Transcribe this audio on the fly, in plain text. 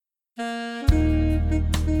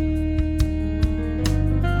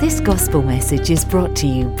This gospel message is brought to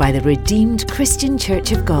you by the Redeemed Christian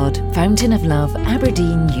Church of God, Fountain of Love,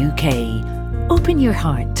 Aberdeen, UK. Open your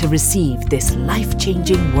heart to receive this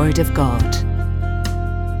life-changing Word of God.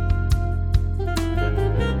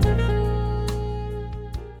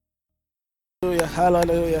 Hallelujah,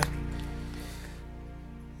 hallelujah.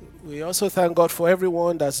 We also thank God for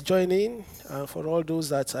everyone that's joining and for all those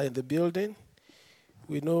that are in the building.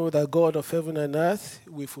 We know that God of heaven and earth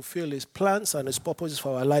will fulfill His plans and His purposes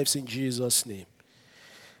for our lives in Jesus' name.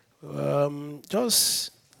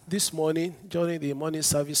 Just this morning, during the morning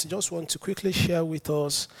service, I just want to quickly share with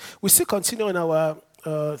us. We still continue on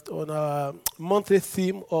our monthly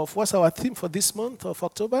theme of, what's our theme for this month of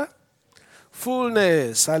October?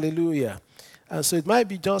 Fullness, hallelujah. And so it might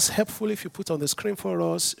be just helpful if you put on the screen for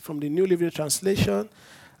us from the New Living Translation,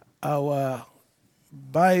 our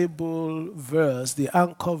Bible verse, the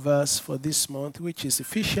anchor verse for this month, which is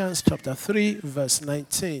Ephesians chapter 3, verse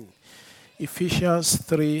 19. Ephesians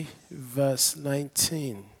 3, verse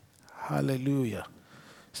 19. Hallelujah.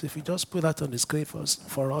 So if you just put that on the screen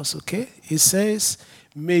for us, okay? It says,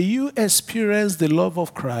 "May you experience the love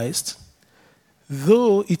of Christ,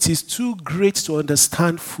 though it is too great to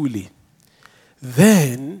understand fully.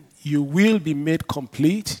 Then you will be made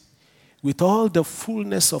complete with all the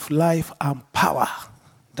fullness of life and power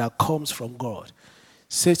that comes from God."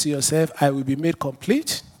 Say to yourself, I will be made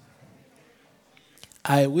complete.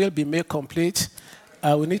 I will be made complete.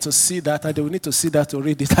 We need to see that, and we need to see that to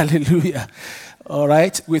read it. Hallelujah. All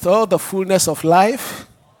right. With all the fullness of life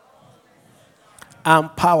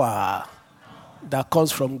and power that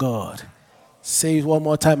comes from God. Say it one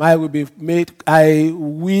more time. I will be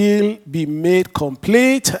made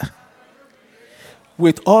complete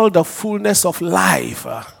with all the fullness of life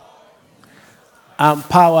and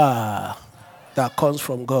power that comes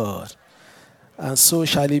from God. And so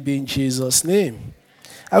shall it be in Jesus' name.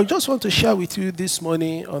 I just want to share with you this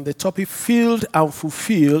morning on the topic, filled and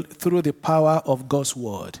fulfilled through the power of God's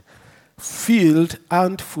word. Filled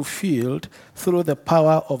and fulfilled through the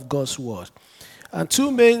power of God's word. And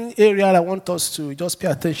two main areas I want us to just pay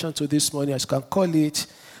attention to this morning, as you can call it,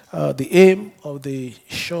 the aim of the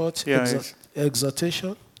short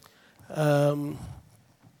exhortation.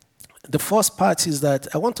 The first part is that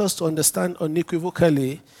I want us to understand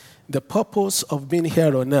unequivocally the purpose of being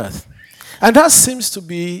here on earth. And that seems to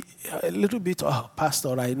be a little bit,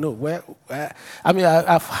 Pastor, I know.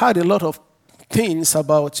 I've heard a lot of things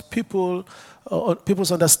about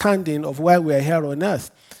people's understanding of why we are here on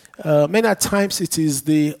earth. Many times it is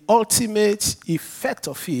the ultimate effect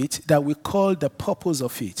of it that we call the purpose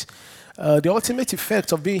of it. The ultimate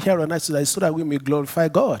effect of being here on earth is so that we may glorify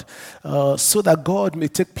God, so that God may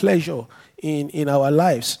take pleasure in our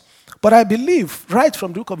lives. But I believe right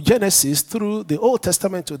from the book of Genesis through the Old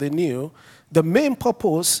Testament to the New, the main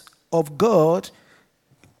purpose of God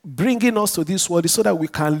bringing us to this world is so that we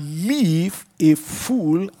can live a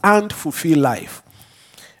full and fulfilled life.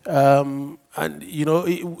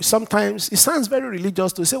 Sometimes it sounds very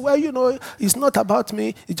religious to say, it's not about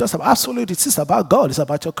me, it's just about, absolutely, it is about God, it's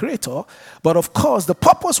about your Creator. But of course, the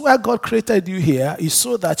purpose why God created you here is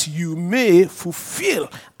so that you may fulfill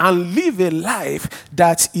and live a life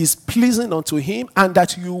that is pleasing unto Him and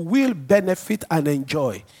that you will benefit and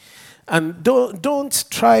enjoy. And don't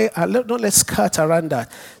let's skirt around that.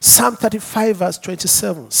 Psalms 35 verse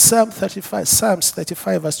 27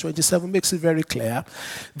 makes it very clear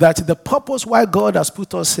that the purpose why God has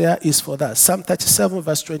put us here is for that. Psalm 37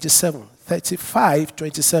 verse 27.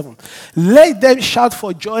 35:27. "Let them shout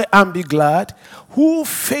for joy and be glad, who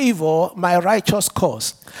favor my righteous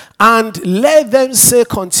cause. And let them say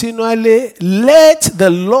continually, let the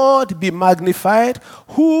Lord be magnified,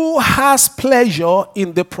 who has pleasure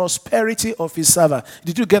in the prosperity of His servant."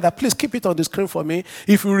 Did you get that? Please keep it on the screen for me.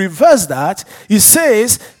 If you reverse that, it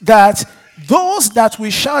says that those that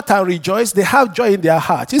will shout and rejoice, they have joy in their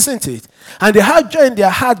heart, isn't it? And they have joy in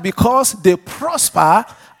their heart because they prosper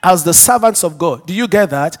as the servants of God. Do you get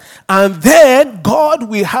that? And then God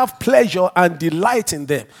will have pleasure and delight in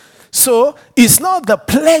them. So it's not the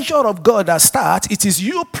pleasure of God that starts. It is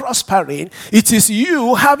you prospering. It is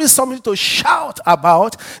you having something to shout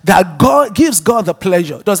about that God gives God the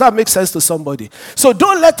pleasure. Does that make sense to somebody? So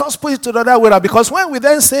don't let us put it to the other way around, because when we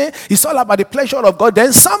then say it's all about the pleasure of God,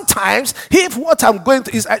 then sometimes if what I'm going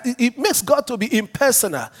to is it makes God to be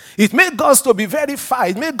impersonal. It makes God to be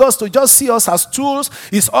verified. It makes God to just see us as tools.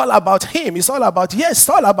 It's all about Him. It's all about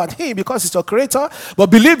Him because it's your Creator. But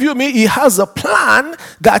believe you me, He has a plan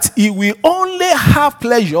that he will only have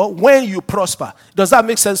pleasure when you prosper. Does that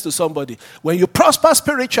make sense to somebody? When you prosper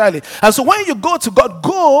spiritually. And so when you go to God,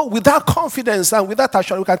 go with that confidence and with that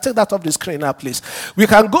assurance. We can take that off the screen now, please. We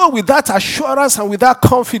can go with that assurance and with that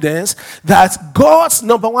confidence that God's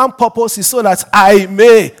number one purpose is so that I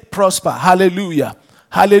may prosper. Hallelujah.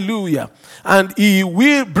 Hallelujah. And he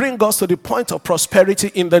will bring us to the point of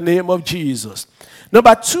prosperity in the name of Jesus.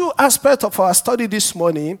 Number two aspect of our study this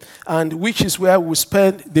morning, and which is where we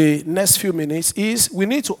spend the next few minutes, is we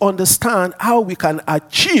need to understand how we can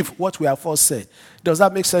achieve what we have first said. Does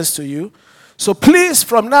that make sense to you? So please,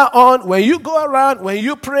 from now on, when you go around, when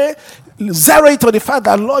you pray, zero it on the fact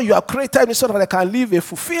that, Lord, you have created me so that I can live a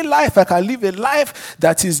fulfilled life. I can live a life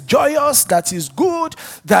that is joyous, that is good,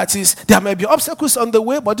 there may be obstacles on the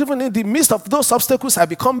way, but even in the midst of those obstacles, I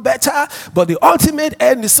become better. But the ultimate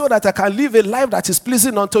end is so that I can live a life that is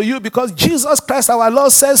pleasing unto you, because Jesus Christ, our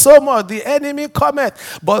Lord, says so much. The enemy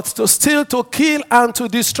cometh, but to steal, to kill, and to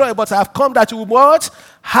destroy. But I have come that you will what?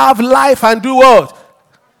 Have life and do what?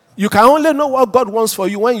 You can only know what God wants for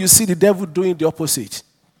you when you see the devil doing the opposite.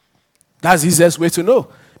 That's the easiest way to know.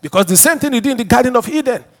 Because the same thing he did in the Garden of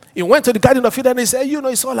Eden. He went to the Garden of Eden and he said,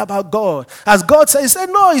 it's all about God. As God said, he said,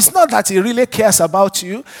 no, it's not that he really cares about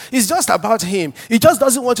you. It's just about him. He just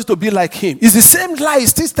doesn't want you to be like him. It's the same lie he's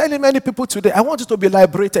still telling many people today. I want you to be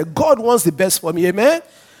liberated. God wants the best for me. Amen?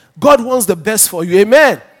 God wants the best for you.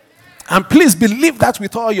 Amen? And please believe that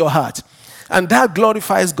with all your heart. And that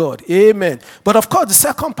glorifies God. Amen. But of course, the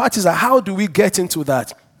second part is how do we get into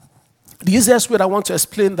that? The easiest way I want to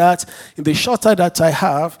explain that in the short time that I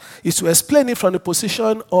have is to explain it from the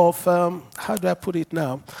position of, how do I put it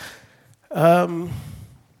now? That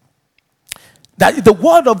the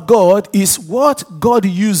word of God is what God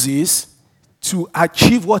uses to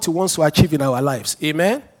achieve what he wants to achieve in our lives.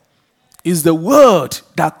 Amen? Is the word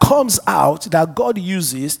that comes out that God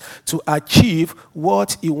uses to achieve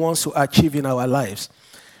what he wants to achieve in our lives.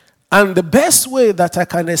 And the best way that I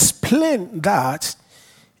can explain that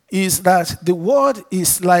is that the word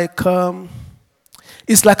is like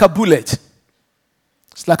it's like a bullet.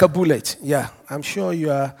 It's like a bullet. Yeah, I'm sure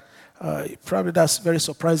you are. Probably that's very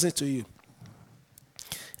surprising to you.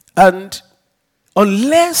 And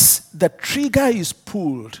unless the trigger is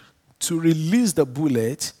pulled to release the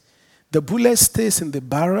bullet stays in the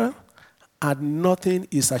barrel and nothing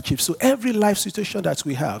is achieved. So every life situation that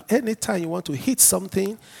we have, anytime you want to hit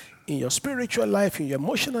something in your spiritual life, in your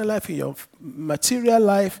emotional life, in your material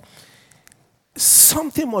life,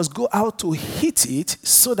 something must go out to hit it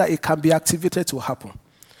so that it can be activated to happen.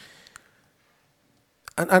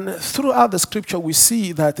 And throughout the scripture, we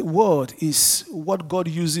see that the word is what God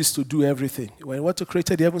uses to do everything. When he wanted to create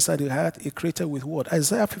the heavens and the earth, he created with word.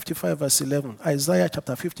 Isaiah 55, verse 11. Isaiah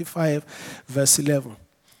chapter 55, verse 11.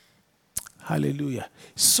 Hallelujah.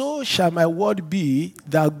 So shall my word be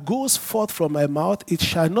that goes forth from my mouth. It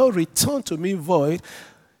shall not return to me void,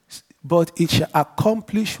 but it shall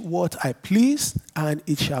accomplish what I please, and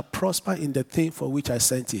it shall prosper in the thing for which I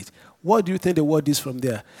sent it. What do you think the word is from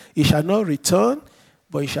there? It shall not return,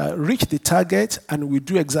 but it shall reach the target and will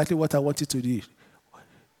do exactly what I want it to do.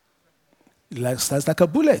 That's like a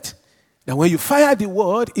bullet. Now, when you fire the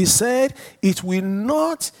word, it said it will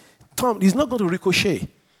not turn, it's not going to ricochet.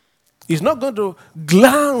 It's not going to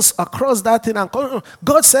glance across that thing. And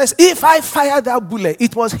God says, if I fire that bullet,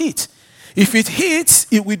 it must hit. If it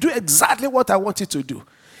hits, it will do exactly what I want it to do.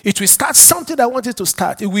 It will start something I want it to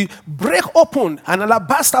start. It will break open an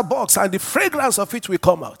alabaster box and the fragrance of it will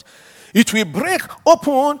come out. It will break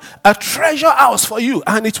open a treasure house for you,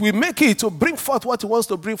 and it will make it to bring forth what it wants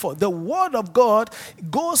to bring forth. The word of God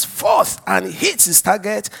goes forth and hits its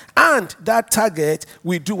target, and that target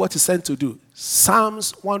will do what it's sent to do.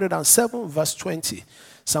 Psalms 107, verse 20.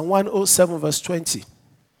 Psalm 107, verse 20.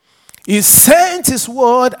 He sent his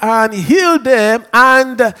word and healed them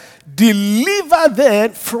and delivered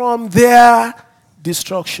them from their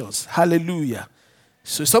destructions. Hallelujah.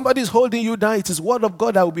 So somebody is holding you down. It is word of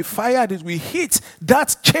God that will be fired. It will hit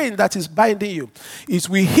that chain that is binding you. It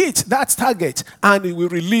will hit that target and it will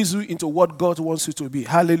release you into what God wants you to be.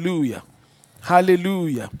 Hallelujah.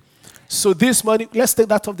 Hallelujah. So this morning, let's take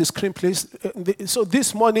that off the screen, please. So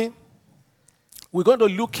this morning, we're going to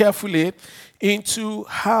look carefully into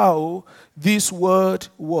how this word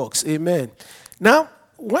works. Amen. Now,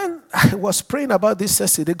 when I was praying about this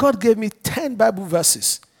yesterday, God gave me 10 Bible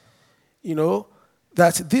verses.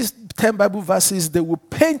 That these 10 Bible verses, they will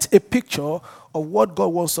paint a picture of what God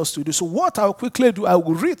wants us to do. So what I'll quickly do, I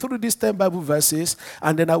will read through these 10 Bible verses,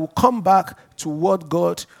 and then I will come back to what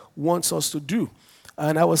God wants us to do.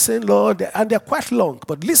 And I was saying, Lord, and they're quite long,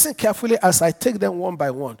 but listen carefully as I take them one by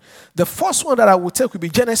one. The first one that I will take will be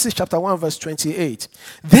Genesis chapter 1, verse 28.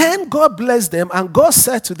 Then God blessed them, and God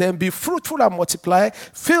said to them, be fruitful and multiply,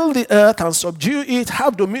 fill the earth and subdue it,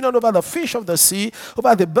 have dominion over the fish of the sea,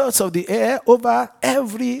 over the birds of the air, over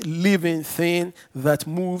every living thing that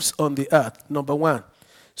moves on the earth. Number one.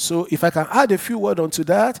 So if I can add a few words onto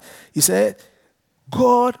that, he said,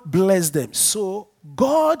 God blessed them. So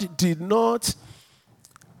God did not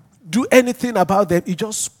do anything about them. He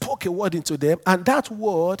just spoke a word into them, and that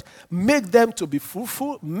word make them to be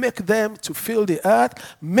fruitful, make them to fill the earth,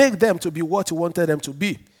 make them to be what he wanted them to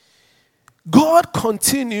be. God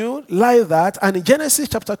continued like that, and in Genesis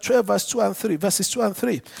chapter 12, verses 2 and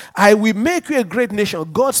 3, I will make you a great nation.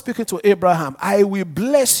 God speaking to Abraham, I will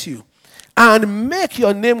bless you and make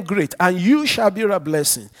your name great, and you shall be a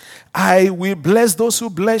blessing. I will bless those who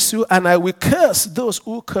bless you, and I will curse those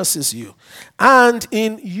who curses you. And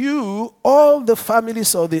in you all the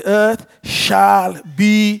families of the earth shall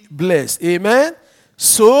be blessed. Amen?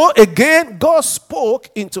 So again, God spoke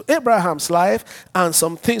into Abraham's life, and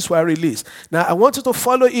some things were released. Now, I want you to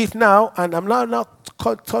follow it now, and I'm now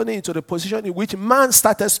turning into the position in which man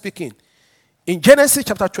started speaking. In Genesis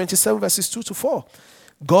chapter 27, verses 2 to 4.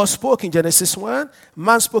 God spoke in Genesis 1,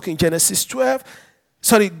 man spoke in Genesis 12.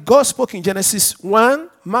 God spoke in Genesis 1,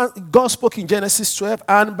 God spoke in Genesis 12,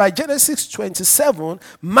 and by Genesis 27,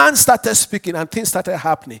 man started speaking and things started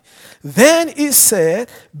happening. Then he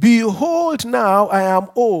said, behold, now I am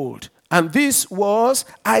old. And this was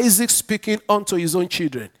Isaac speaking unto his own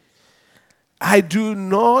children. I do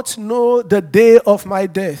not know the day of my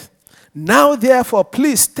death. Now, therefore,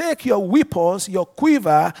 please take your weapons, your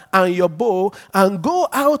quiver, and your bow, and go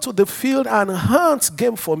out to the field and hunt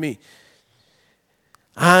game for me.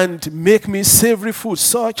 And make me savory food,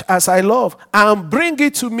 such as I love, and bring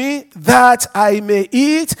it to me that I may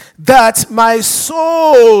eat, that my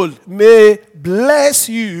soul may bless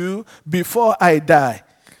you before I die.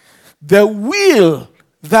 The will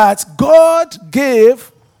that God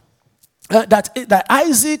gave, that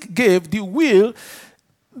Isaac gave, the will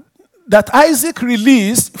that Isaac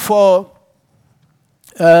released for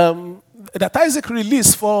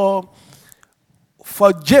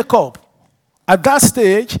Jacob at that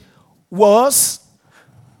stage was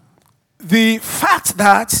the fact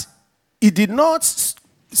that he did not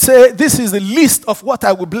say, this is the list of what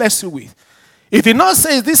I will bless you with. He did not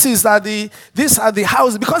say, these are the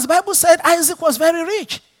houses, because the Bible said Isaac was very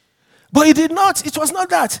rich. But he did not, it was not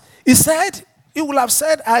that. He said, he would have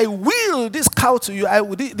said, I will this cow to you, I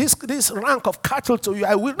will this rank of cattle to you,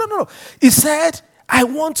 I will. No. He said, I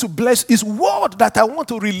want to bless, his word that I want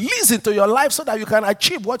to release into your life so that you can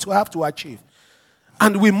achieve what you have to achieve.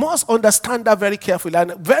 And we must understand that very carefully.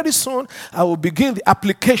 And very soon, I will begin the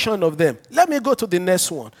application of them. Let me go to the next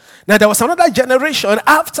one. Now, there was another generation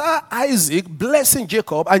after Isaac blessing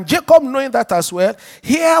Jacob, and Jacob knowing that as well.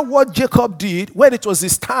 Hear what Jacob did when it was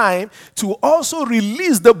his time to also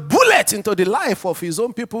release the bullet into the life of his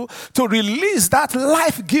own people, to release that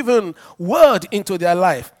life-giving word into their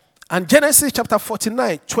life. And Genesis chapter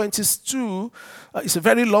 49, 22, it's a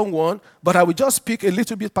very long one, but I will just pick a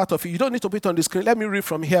little bit part of it. You don't need to put it on the screen. Let me read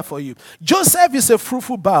from here for you. Joseph is a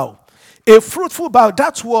fruitful bough. A fruitful bough,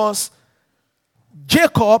 that was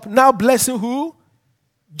Jacob now blessing who?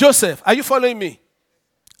 Joseph. Are you following me?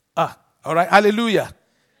 All right. Hallelujah.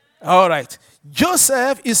 All right.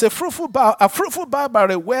 Joseph is a fruitful bough by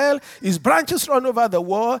a well. His branches run over the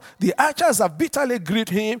wall. The archers have bitterly grieved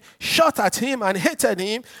him, shot at him, and hated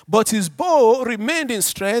him. But his bow remained in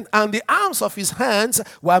strength, and the arms of his hands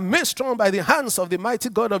were made strong by the hands of the mighty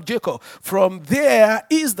God of Jacob. From there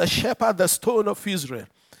is the shepherd, the stone of Israel.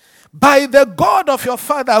 By the God of your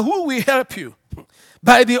father, who will help you?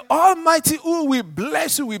 By the Almighty, who will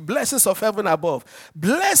bless you with blessings of heaven above,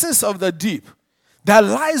 blessings of the deep that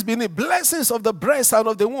lies beneath, blessings of the breast and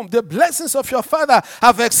of the womb. The blessings of your father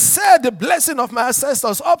have excelled the blessing of my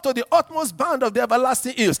ancestors up to the utmost bound of the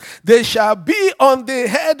everlasting hills. They shall be on the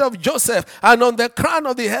head of Joseph and on the crown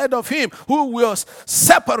of the head of him who will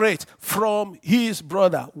separate from his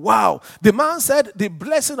brother. Wow. The man said the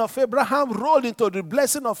blessing of Abraham rolled into the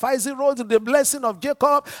blessing of Isaac, rolled into the blessing of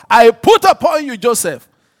Jacob. I put upon you, Joseph.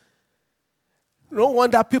 No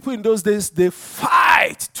wonder people in those days, they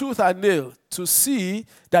fight tooth and nail to see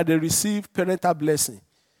that they receive parental blessing.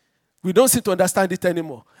 We don't seem to understand it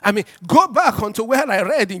anymore. I mean, go back onto where I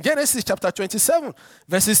read in Genesis chapter 27,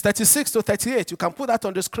 verses 36 to 38. You can put that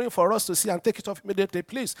on the screen for us to see and take it off immediately,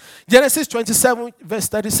 please. Genesis 27, verse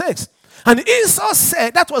 36. And Esau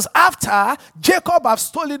said, that was after Jacob had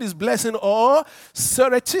stolen his blessing or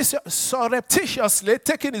surreptitiously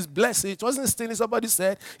taking his blessing. It wasn't stealing, somebody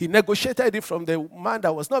said. He negotiated it from the man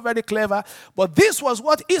that was not very clever. But this was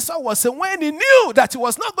what Esau was saying when he knew that he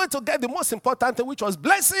was not going to get the most important thing, which was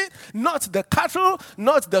blessing, not the cattle,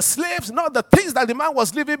 not the slaves, not the things that the man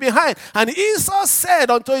was leaving behind. And Esau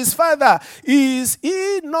said unto his father, is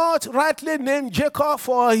he not rightly named Jacob?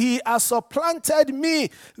 For he has supplanted me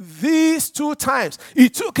these 2 times. He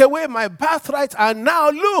took away my birthright, and now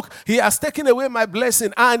look, he has taken away my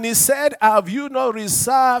blessing. And he said, have you not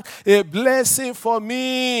reserved a blessing for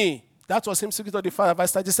me? That was him speaking to the father.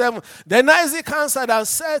 Verse 37. Then Isaac answered and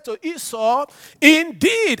said to Esau,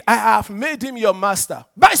 indeed, I have made him your master.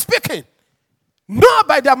 By speaking. Not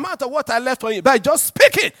by the amount of what I left on you. By just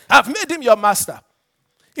speaking, I've made him your master.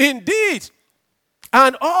 Indeed,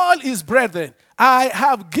 and all his brethren, I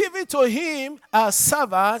have given to him as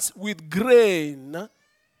servants with grain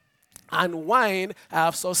and wine. I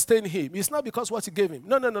have sustained him. It's not because what he gave him.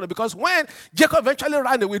 No. Because when Jacob eventually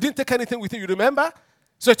ran away, he didn't take anything with him. You remember?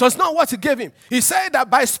 So it was not what he gave him. He said that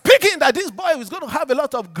by speaking that this boy was going to have a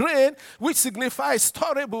lot of grain, which signifies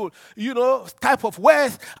storable, type of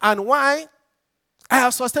wealth, and wine. I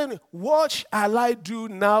have sustained him. What shall I do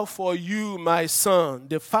now for you, my son?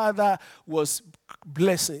 The father was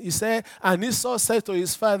blessing. He said, and Esau said to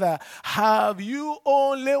his father, have you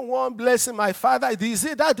only one blessing, my father? Is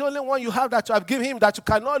it that the only one you have that you have given him, that you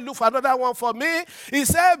cannot look for another one for me? He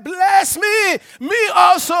said, bless me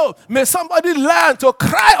also. May somebody learn to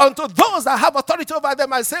cry unto those that have authority over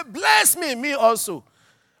them and say, bless me also.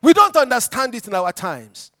 We don't understand it in our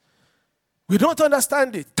times. We don't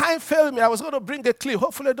understand it. Time failed me. I was going to bring a clip.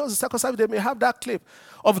 Hopefully those in second service, they may have that clip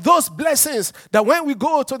of those blessings that when we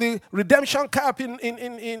go to the redemption camp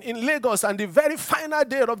in Lagos, and the very final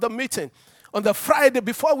day of the meeting, on the Friday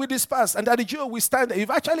before we disperse, and that the Jew we stand there. He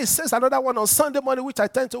actually says another one on Sunday morning, which I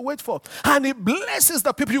tend to wait for. And he blesses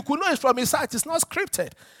the people. You could know it from his heart. It's not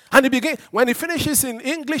scripted. And when he finishes in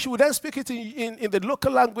English, he will then speak it in the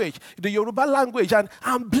local language, the Yoruba language, and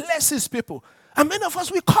blesses people. And many of us,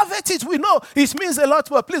 we covet it. We know it means a lot.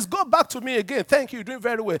 But please go back to me again. Thank you. You're doing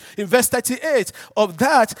very well. In verse 38 of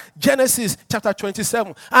that, Genesis chapter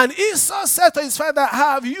 27. And Esau said to his father,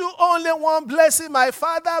 have you only one blessing? My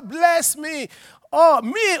father, bless me. Oh,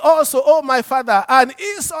 me also, oh my father. And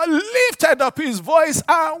Esau lifted up his voice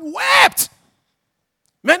and wept.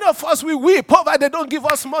 Many of us, we weep over they don't give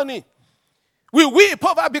us money. We weep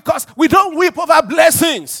over because we don't weep over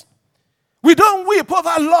blessings. We don't weep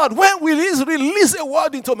over, Lord, when will He release a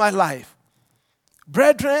word into my life?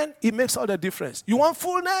 Brethren, it makes all the difference. You want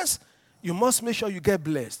fullness? You must make sure you get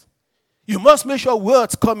blessed. You must make sure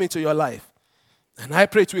words come into your life. And I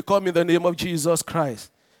pray it will come in the name of Jesus Christ.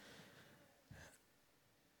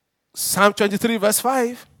 Psalm 23 verse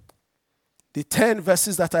 5. The 10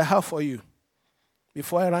 verses that I have for you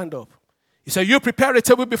before I round up. He said, you prepare a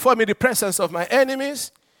table before me in the presence of my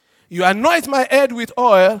enemies. You anoint my head with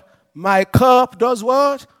oil. My cup does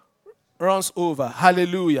what? Runs over.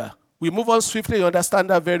 Hallelujah. We move on swiftly. You understand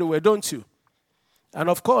that very well, don't you? And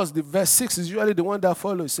of course, the verse 6 is usually the one that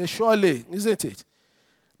follows. It says, surely, isn't it?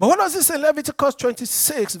 But what does it say in Leviticus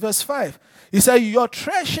 26, verse 5? He said, your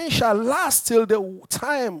threshing shall last till the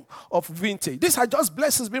time of vintage. These are just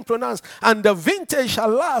blessings being pronounced. And the vintage shall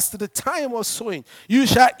last to the time of sowing. You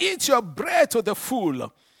shall eat your bread to the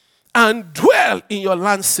full and dwell in your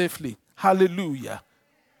land safely. Hallelujah.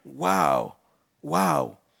 Wow.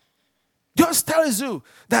 Just tells you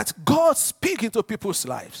that God speaks into people's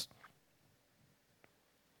lives.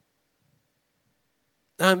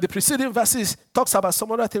 And the preceding verses talks about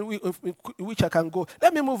some other thing which I can go.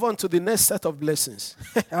 Let me move on to the next set of blessings.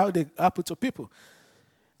 How they happen to people.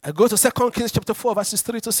 I go to 2 Kings chapter 4 verses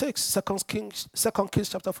 3 to 6. 2 Kings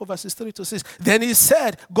chapter 4 verses 3 to 6. Then he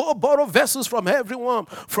said, go borrow vessels from everyone,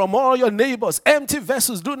 from all your neighbors. Empty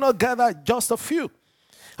vessels, do not gather just a few.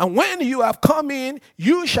 And when you have come in,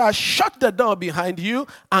 you shall shut the door behind you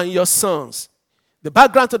and your sons. The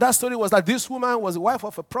background to that story was that this woman was the wife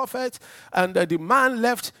of a prophet, and the man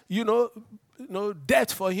left,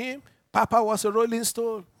 debt for him. Papa was a rolling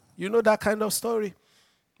stone. You know that kind of story.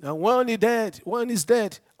 And one is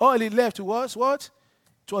dead. All he left was what?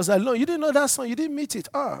 It was alone. You didn't know that song. You didn't meet it.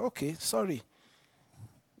 Okay, sorry.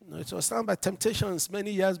 No, it was sung by Temptations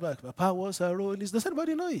many years back. Papa was a rolling stone. Does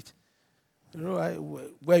anybody know it?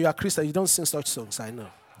 Where you are Christian, you don't sing such songs. I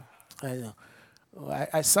know.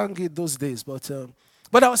 I sang it those days, but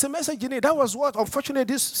there was a message in it. That was what, unfortunately,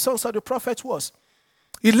 this sons of the prophet was.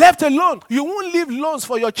 He left alone. You won't leave loans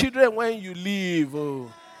for your children when you leave.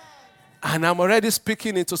 Oh. And I'm already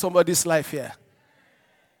speaking into somebody's life here.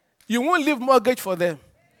 You won't leave mortgage for them.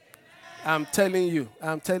 I'm telling you.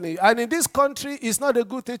 And in this country, it's not a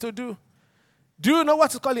good thing to do. Do you know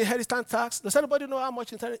what is called inheritance tax? Does anybody know how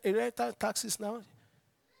much inheritance tax is now?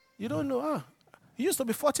 You don't know. It used to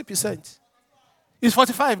be 40%. It's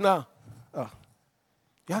 45 now.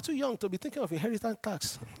 You are too young to be thinking of inheritance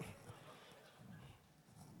tax.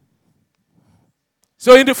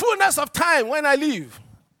 So in the fullness of time, when I leave,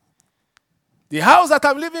 the house that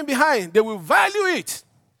I'm leaving behind, they will value it.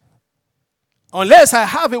 Unless I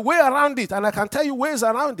have a way around it, and I can tell you ways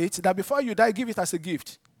around it, that before you die, give it as a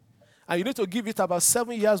gift. And you need to give it about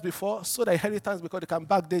 7 years before, so the inheritance, because they can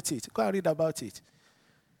backdate it. Go and read about it.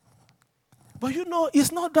 But you know,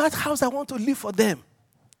 it's not that house I want to live for them.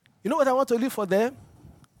 You know what I want to live for them?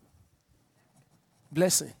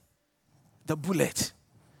 Blessing. The bullet.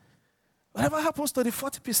 Whatever happens to the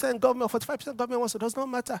 40% government, 45% government wants, it does not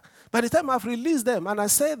matter. By the time I've released them, and I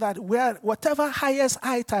say that whatever highest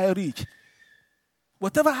height I reach,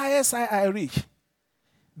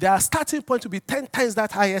 their starting point will be 10 times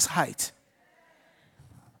that highest height.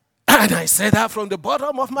 And I say that from the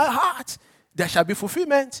bottom of my heart, there shall be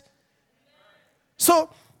fulfillment. So,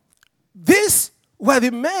 these were the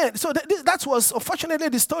men. So, that was unfortunately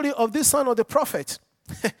the story of this son of the prophet.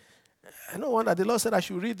 I know one that the Lord said I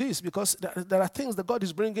should read this because there are things that God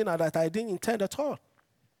is bringing out that I didn't intend at all.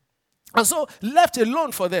 And so, left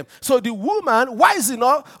alone for them. So, the woman, wise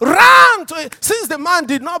enough, ran to it. Since the man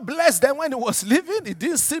did not bless them when he was leaving, it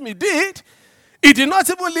didn't seem he did. He did not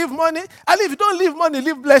even leave money. And if you don't leave money,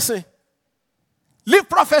 leave blessing. Leave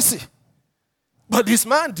prophecy. But this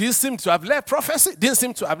man didn't seem to have left prophecy, didn't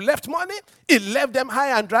seem to have left money. He left them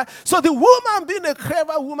high and dry. So the woman, being a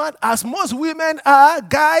clever woman, as most women are,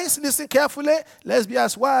 guys, listen carefully, let's be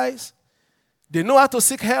as wise. They know how to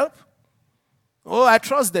seek help. Oh, I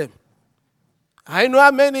trust them. I know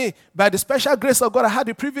how many, by the special grace of God, I had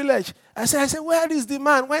the privilege. I said, where is the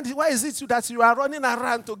man? Why is it that you are running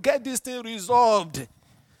around to get this thing resolved?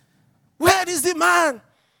 Where is the man?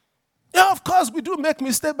 Yeah, of course, we do make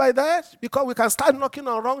mistakes by that because we can start knocking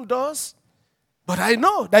on wrong doors. But I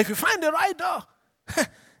know that if you find the right door,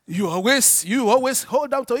 you always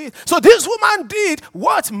hold on to it. So this woman did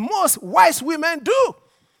what most wise women do.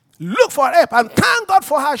 Look for help. And thank God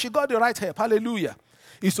for her, she got the right help. Hallelujah.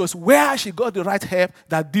 It was where she got the right help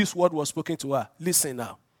that this word was spoken to her. Listen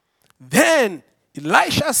now. Then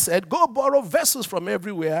Elisha said, go borrow vessels from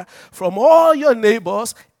everywhere, from all your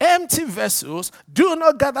neighbors, empty vessels. Do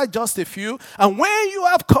not gather just a few. And when you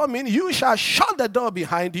have come in, you shall shut the door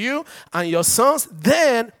behind you and your sons.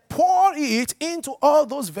 Then pour it into all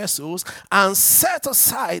those vessels and set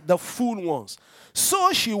aside the full ones.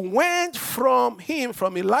 So she went from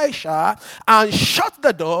Elisha, and shut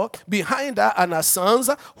the door behind her and her sons,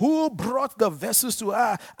 who brought the vessels to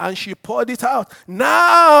her, and she poured it out.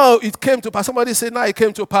 Now it came to pass. Somebody say, now it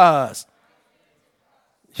came to pass.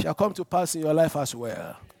 It shall come to pass in your life as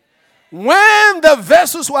well. When the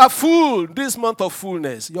vessels were full, this month of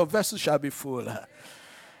fullness, your vessels shall be full.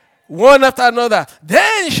 One after another.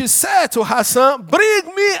 Then she said to her son,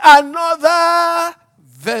 bring me another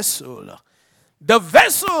vessel. The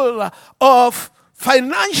vessel of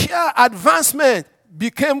financial advancement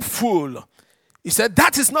became full. He said,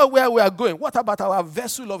 that is not where we are going. What about our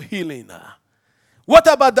vessel of healing?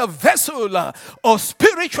 What about the vessel of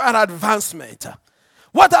spiritual advancement?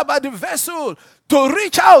 What about the vessel to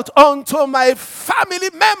reach out unto my family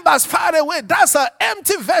members far away? That's an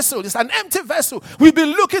empty vessel. It's an empty vessel. We've been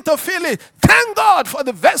looking to fill it. Thank God for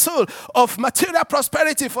the vessel of material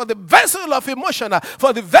prosperity, for the vessel of emotional,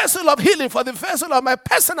 for the vessel of healing, for the vessel of my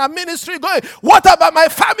personal ministry going. What about my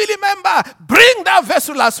family member? Bring that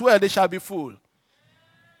vessel as well. They shall be full.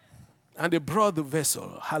 And they brought the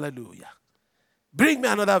vessel. Hallelujah. Bring me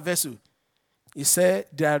another vessel. He said,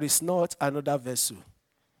 there is not another vessel.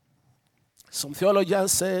 Some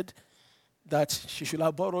theologians said that she should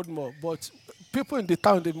have borrowed more. But people in the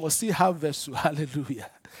town, they must still have vessel. Hallelujah.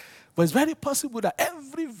 But it's very possible that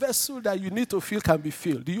every vessel that you need to fill can be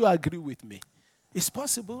filled. Do you agree with me? It's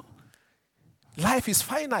possible. Life is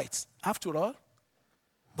finite, after all.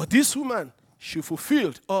 But this woman, she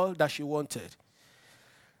fulfilled all that she wanted.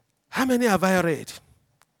 How many have I read?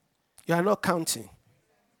 You are not counting.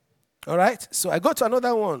 All right? So I go to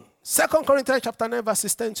another one. 2 Corinthians chapter 9,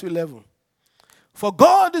 verses 10 to 11. For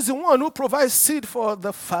God is the one who provides seed for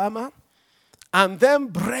the farmer and then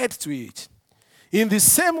bread to eat. In the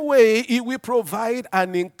same way, He will provide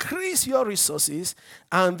and increase your resources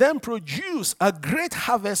and then produce a great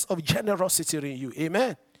harvest of generosity in you.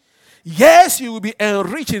 Amen. Yes, you will be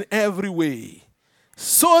enriched in every way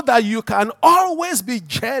so that you can always be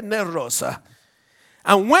generous.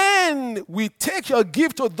 And when we take your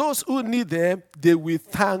gift to those who need them, they will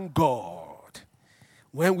thank God.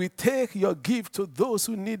 When we take your gift to those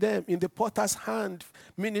who need them in the Potter's Hand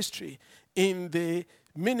ministry, in the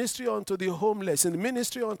ministry unto the homeless, in the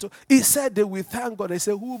ministry unto, he said they will thank God. They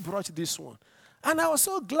said, who brought this one? And I was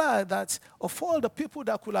so glad that of all the people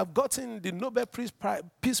that could have gotten the Nobel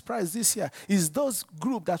Peace Prize this year, is those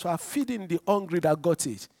groups that were feeding the hungry that got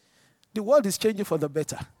it. The world is changing for the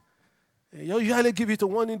better. You usually give it to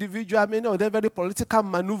one individual. Many of them very political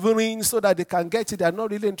maneuvering so that they can get it. They are not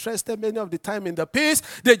really interested many of the time in the peace.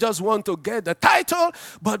 They just want to get the title.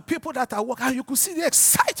 But people that are working, you could see the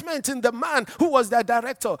excitement in the man who was their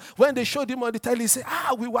director. When they showed him on the telly, he said,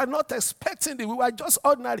 we were not expecting it. We were just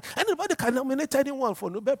ordinary. Anybody can nominate anyone for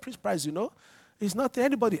Nobel Peace Prize, you know. It's not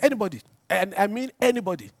anybody. And I mean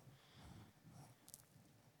anybody.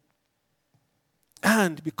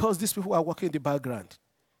 And because these people are working in the background,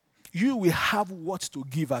 you will have what to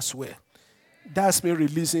give as well. That's me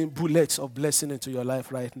releasing bullets of blessing into your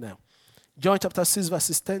life right now. John chapter 6,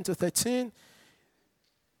 verses 10 to 13.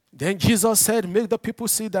 Then Jesus said, make the people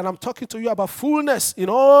see that I'm talking to you about fullness in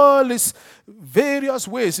all its various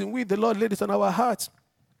ways in which the Lord laid it on our hearts.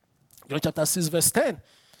 John chapter 6, verse 10.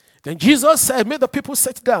 Then Jesus said, make the people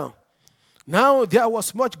sit down. Now there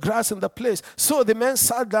was much grass in the place. So the men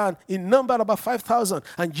sat down, in number about 5,000.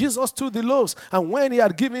 And Jesus took the loaves. And when he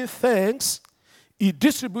had given thanks, he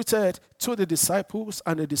distributed to the disciples,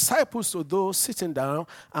 and the disciples to those sitting down,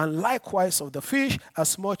 and likewise of the fish,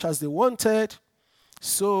 as much as they wanted.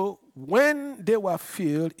 So when they were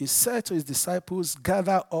filled, he said to his disciples,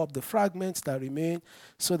 gather up the fragments that remain,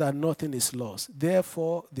 so that nothing is lost.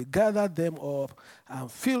 Therefore, they gathered them up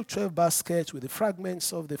and filled 12 baskets with the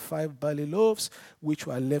fragments of the 5 barley loaves, which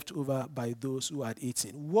were left over by those who had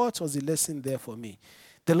eaten. What was the lesson there for me?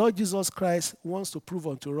 The Lord Jesus Christ wants to prove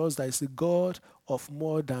unto us that he's the God of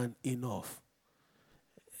more than enough.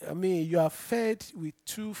 I mean, you are fed with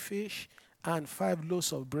 2 fish and 5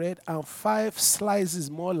 loaves of bread, and 5 slices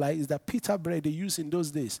more like is the pita bread they used in those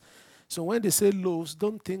days. So when they say loaves,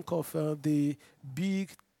 don't think of the big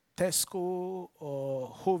Tesco or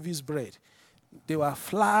Hovis bread. They were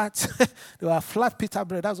flat. They were flat pita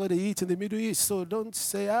bread. That's what they eat in the Middle East. So don't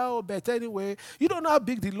say, but anyway, you don't know how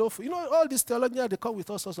big the loaf. You know, all these theologians, they come with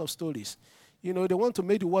all sorts of stories. You know, they want to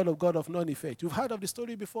make the word of God of none effect. You've heard of the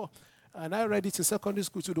story before. And I read it in secondary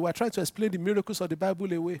school too. They were trying to explain the miracles of the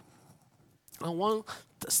Bible away. On one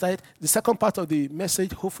side, the second part of the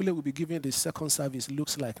message, hopefully we'll be giving the second service,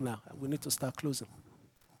 looks like now. We need to start closing.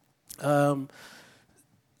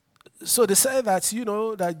 So they say that, you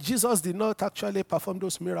know, that Jesus did not actually perform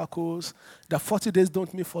those miracles, that 40 days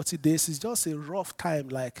don't mean 40 days. It's just a rough time,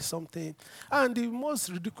 like something. And the most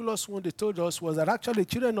ridiculous one they told us was that actually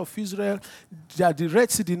children of Israel, that the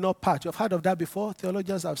Red Sea did not part. You've heard of that before?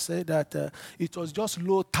 Theologians have said that it was just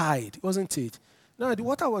low tide, wasn't it? No, the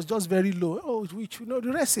water was just very low, which, you know,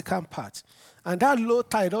 the Red Sea can't part. And that low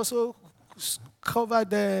tide also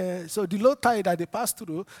covered so the low tide that they passed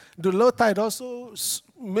through, the low tide also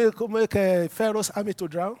make Pharaoh's army to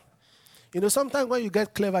drown. You know, sometimes when you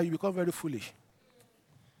get clever, you become very foolish.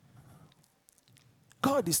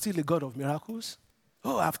 God is still a God of miracles.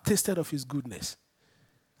 I've tasted of his goodness.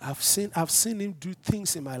 I've seen him do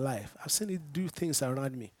things in my life. I've seen him do things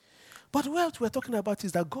around me. But what we're talking about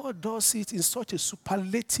is that God does it in such a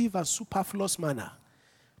superlative and superfluous manner.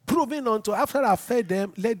 Proving unto, after I fed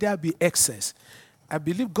them, let there be excess. I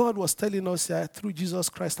believe God was telling us here through Jesus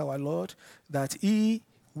Christ our Lord that he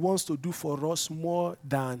wants to do for us more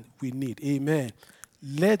than we need. Amen.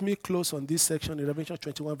 Let me close on this section in Revelation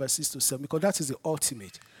 21 verse 6 to 7 because that is the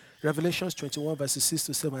ultimate. Revelation 21 verses 6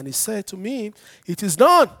 to 7. And he said to me, it is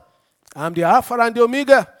done. I am the Alpha and the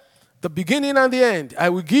Omega, the beginning and the end. I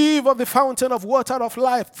will give of the fountain of water of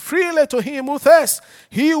life freely to him who thirsts.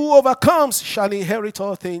 He who overcomes shall inherit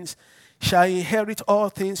all things. Shall inherit all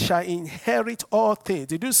things. Shall inherit all things.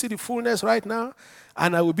 Did you see the fullness right now?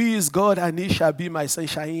 And I will be his God, and he shall be my son.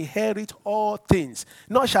 Shall inherit all things.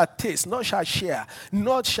 Not shall taste, not shall share,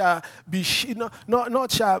 not shall be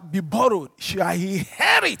not shall be borrowed. Shall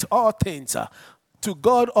inherit all things. To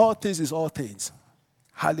God, all things is all things.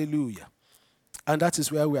 Hallelujah. And that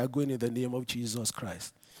is where we are going in the name of Jesus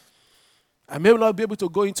Christ. I may not be able to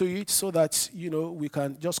go into it so that, you know, we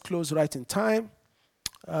can just close right in time.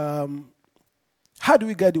 How do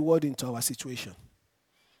we get the word into our situation?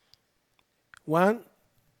 One,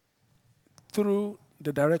 through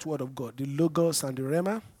the direct word of God, the Logos and the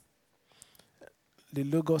Rhema. The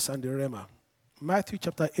Logos and the Rhema. Matthew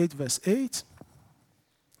chapter 8, verse 8.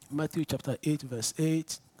 Matthew chapter 8, verse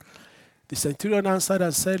 8. The centurion answered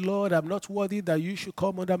and said, Lord, I'm not worthy that you should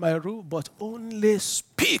come under my roof, but only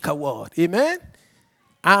speak a word. Amen?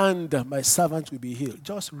 And my servant will be healed.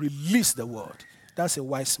 Just release the word. That's a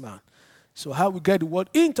wise man. So how we get the word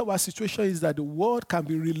into our situation is that the word can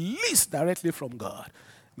be released directly from God.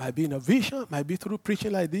 Might be in a vision, might be through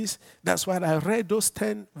preaching like this. That's why I read those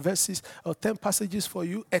 10 verses or 10 passages for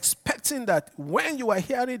you, expecting that when you are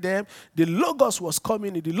hearing them, the Logos was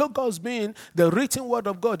coming. The Logos being the written word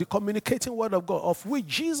of God, the communicating word of God, of which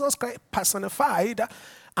Jesus Christ personified,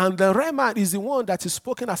 and the Rhema is the one that is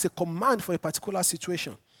spoken as a command for a particular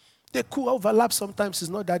situation. They could overlap sometimes. It's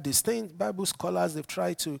not that distinct. Bible scholars, they've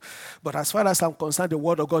tried to. But as far as I'm concerned, the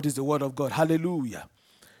word of God is the word of God. Hallelujah.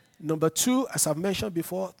 Number 2, as I've mentioned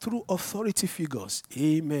before, through authority figures.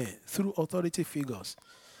 Amen. Through authority figures.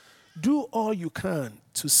 Do all you can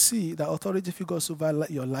to see that authority figures over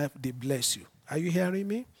your life, they bless you. Are you hearing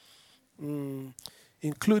me?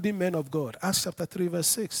 Including men of God. Acts chapter 3, verse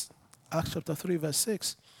 6. Acts chapter 3, verse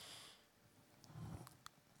 6.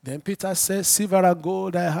 Then Peter says, silver and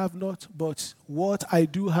gold I have not, but what I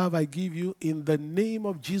do have I give you. In the name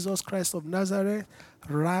of Jesus Christ of Nazareth,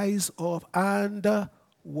 rise up and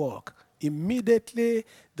walk. Immediately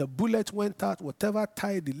the bullet went out. Whatever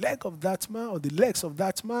tied the leg of that man or the legs of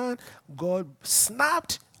that man, God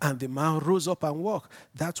snapped and the man rose up and walked.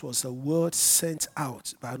 That was a word sent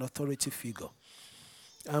out by an authority figure.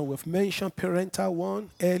 And we've mentioned parental one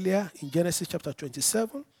earlier in Genesis chapter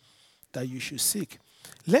 27 that you should seek.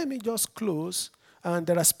 Let me just close, and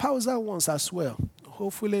there are spousal ones as well.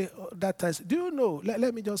 Hopefully that time. Do you know,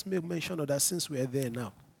 let me just make mention of that since we are there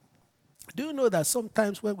now. Do you know that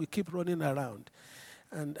sometimes when we keep running around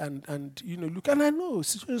and you know, look, and I know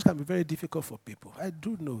situations can be very difficult for people. I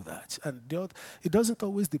do know that. And it doesn't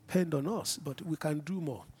always depend on us, but we can do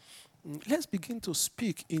more. Let's begin to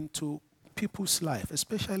speak into people's life,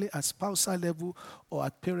 especially at spousal level or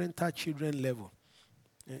at parental children level.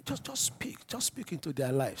 Just speak into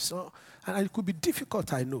their lives. So, and it could be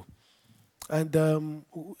difficult, I know. And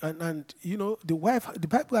you know, the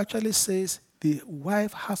Bible actually says the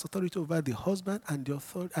wife has authority over the husband and the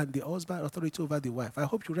husband authority over the wife. I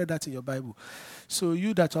hope you read that in your Bible. So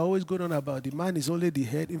you that are always going on about the man is only the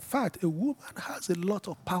head. In fact, a woman has a lot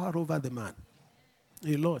of power over the man.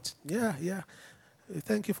 A lot. Yeah.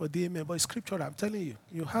 Thank you for the amen. But it's scripture, I'm telling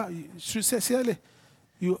you. Sincerely,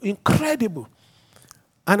 you're incredible.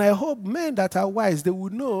 And I hope men that are wise, they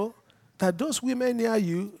will know that those women near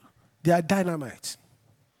you, they are dynamite.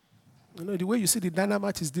 You know, the way you see the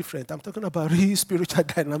dynamite is different. I'm talking about real spiritual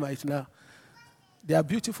dynamite now. They are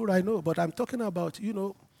beautiful, I know, but I'm talking about, you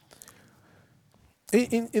know,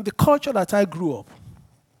 in the culture that I grew up,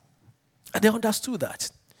 and they understood that.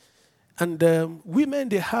 And women,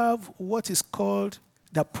 they have what is called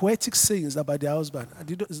the poetic sayings about their husband.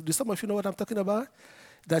 Do some of you know what I'm talking about?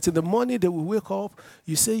 That in the morning they will wake up,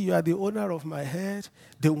 you say, you are the owner of my head,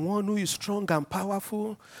 the one who is strong and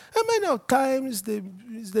powerful. And many times they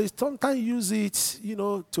sometimes use it, you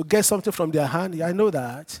know, to get something from their hand. I know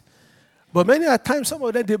that. But many a times, some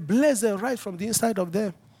of them, they bless them right from the inside of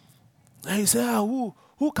them. And you say,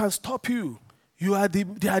 who can stop you? They are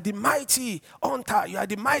the mighty hunter. You are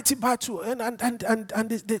the mighty battle. And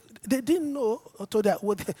they didn't know,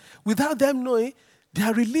 without them knowing, they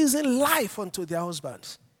are releasing life unto their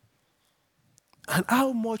husbands. And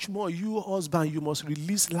how much more you, husband, you must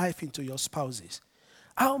release life into your spouses.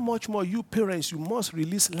 How much more you, parents, you must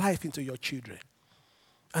release life into your children.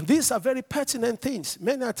 And these are very pertinent things.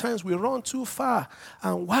 Many times we run too far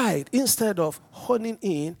and wide instead of honing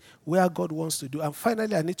in where God wants to do. And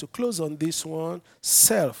finally, I need to close on this one.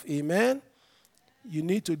 Self. Amen? You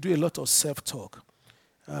need to do a lot of self-talk.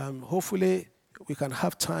 Hopefully, we can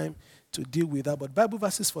have time to deal with that. But Bible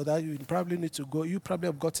verses for that, you probably need to go. You probably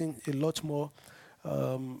have gotten a lot more,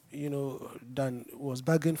 than was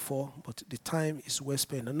bargained for, but the time is well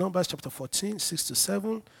spent. And Numbers chapter 14, 6 to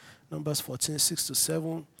 7. Numbers 14, 6 to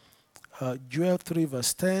 7. Joel 3,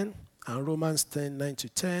 verse 10. And Romans 10, 9 to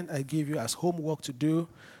 10. I give you as homework to do.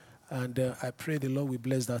 And I pray the Lord will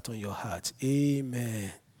bless that on your heart.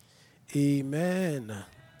 Amen. Amen.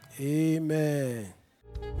 Amen.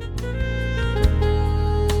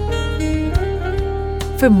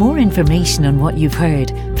 For more information on what you've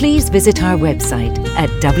heard, please visit our website at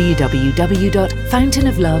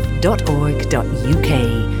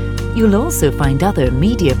www.fountainoflove.org.uk. You'll also find other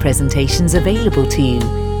media presentations available to you.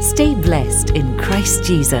 Stay blessed in Christ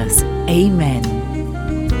Jesus. Amen.